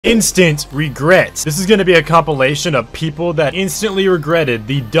Instant regrets. This is going to be a compilation of people that instantly regretted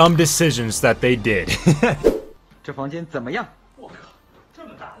the dumb decisions that they did. 这房间怎么样？我靠，这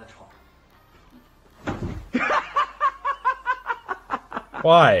么大的床。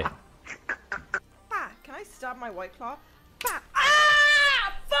Why? Bah, can I stab my white claw? Bah.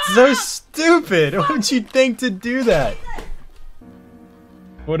 Ah! So stupid! What would you think to do that?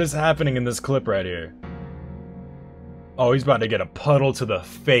 What is happening in this clip right here? Oh, he's about to get a puddle to the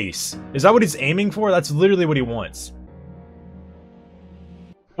face. Is that what he's aiming for? That's literally what he wants.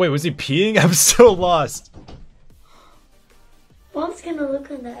 Wait, was he peeing? I'm so lost. Mom's gonna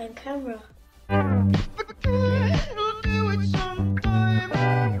look on that on camera.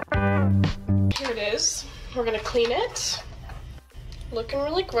 Here it is. We're gonna clean it. Looking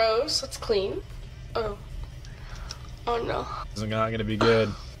really gross. Let's clean. Oh. Oh no. This is not gonna be good.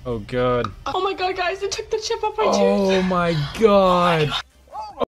 Oh god. Oh my god, guys, it took the chip off my tooth. Oh my god.